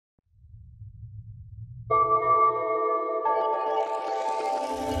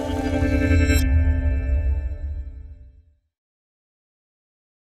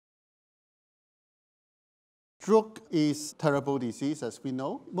Stroke is a terrible disease, as we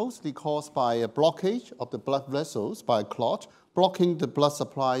know, mostly caused by a blockage of the blood vessels by a clot, blocking the blood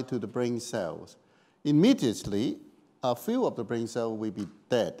supply to the brain cells. Immediately, a few of the brain cells will be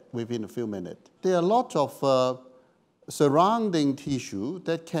dead within a few minutes. There are a lot of surrounding tissue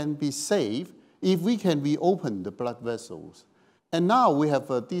that can be saved if we can reopen the blood vessels. And now we have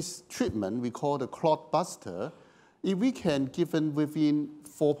this treatment we call the clot buster. If we can give it within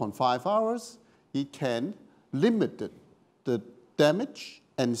 4.5 hours, it can limit the damage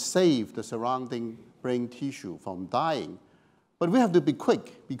and save the surrounding brain tissue from dying. But we have to be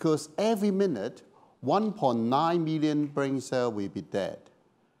quick because every minute, 1.9 million brain cells will be dead.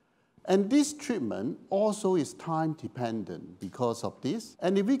 And this treatment also is time dependent because of this.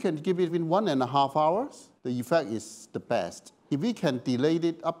 And if we can give it in 1.5 hours, the effect is the best. If we can delay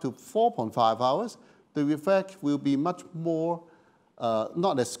it up to 4.5 hours, the effect will be much more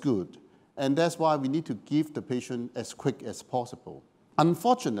not as good. And that's why we need to give the patient as quick as possible.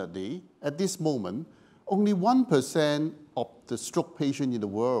 Unfortunately, at this moment, only 1% of the stroke patients in the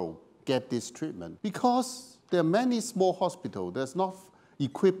world get this treatment because there are many small hospitals that's not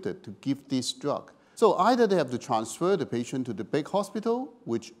equipped to give this drug. So either they have to transfer the patient to the big hospital,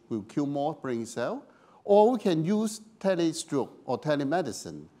 which will kill more brain cells, or we can use telestroke or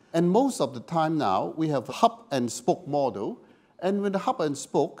telemedicine. And most of the time now, we have a hub and spoke model. And with the hub and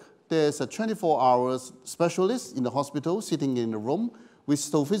spoke, there's a 24-hour specialist in the hospital sitting in a room with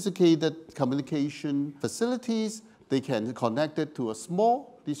sophisticated communication facilities. They can connect it to a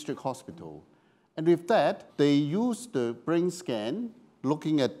small district hospital. And with that, they use the brain scan,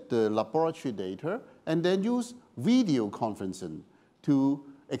 looking at the laboratory data, and then use video conferencing to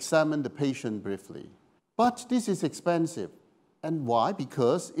examine the patient briefly. But this is expensive. And why?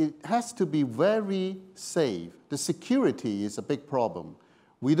 Because it has to be very safe. The security is a big problem.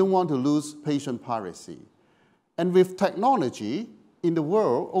 We don't want to lose patient privacy. And with technology in the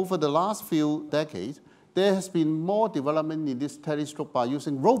world, over the last few decades, there has been more development in this telestroke by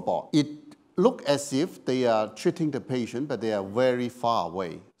using robots. It looks as if they are treating the patient, but they are very far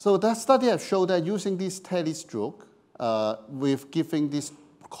away. So that study has shown that using this telestroke with giving this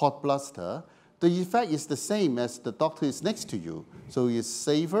clot buster, the effect is the same as the doctor is next to you. So it's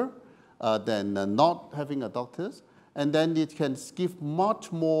safer than not having a doctor. And then it can give much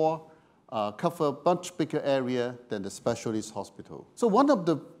more, cover much bigger area than the specialist hospital. So one of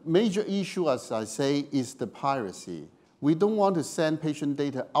the major issues, as I say, is the piracy. We don't want to send patient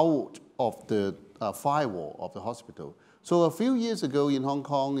data out of the firewall of the hospital. So a few years ago in Hong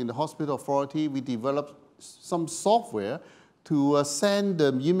Kong, in the hospital authority, we developed some software to send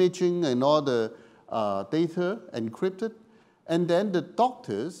the imaging and all the data encrypted. And then the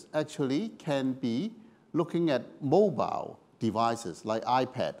doctors actually can be looking at mobile devices like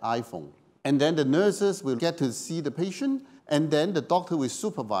iPad, iPhone. And then the nurses will get to see the patient, and then the doctor will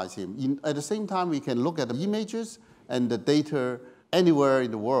supervise him. At the same time, we can look at the images and the data anywhere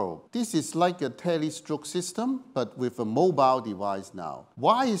in the world. This is like a telestroke system, but with a mobile device now.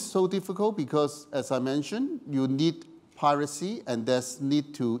 Why is it so difficult? Because, as I mentioned, you need piracy, and there's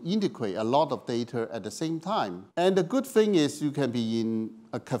need to integrate a lot of data at the same time. And the good thing is you can be in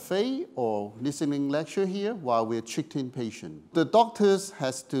a cafe or listening lecture here while we're treating patients. The doctors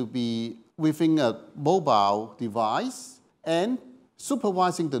has to be within a mobile device and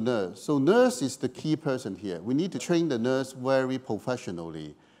supervising the nurse. So nurse is the key person here. We need to train the nurse very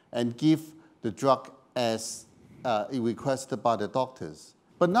professionally and give the drug as requested by the doctors.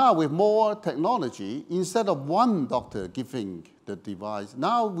 But now with more technology, instead of one doctor giving the device,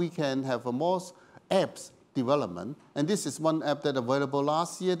 now we can have a more apps development. And this is one app that available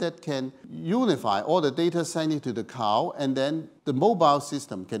last year that can unify all the data sent into the cloud, and then the mobile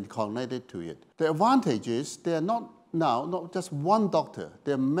system can connect it to it. The advantage is they are not just one doctor.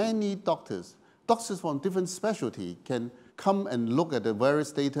 There are many doctors. Doctors from different specialty can come and look at the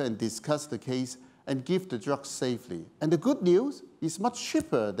various data and discuss the case and give the drug safely. And the good news is much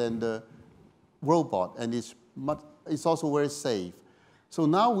cheaper than the robot, and it's also very safe. So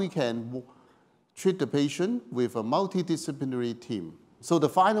now we can treat the patient with a multidisciplinary team. So the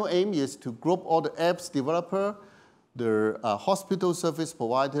final aim is to group all the apps developer, the hospital service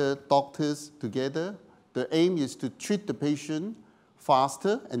provider, doctors together. The aim is to treat the patient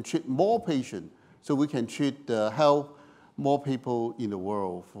faster and treat more patients so we can help more people in the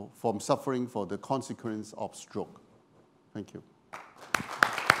world from suffering for the consequence of stroke. Thank you.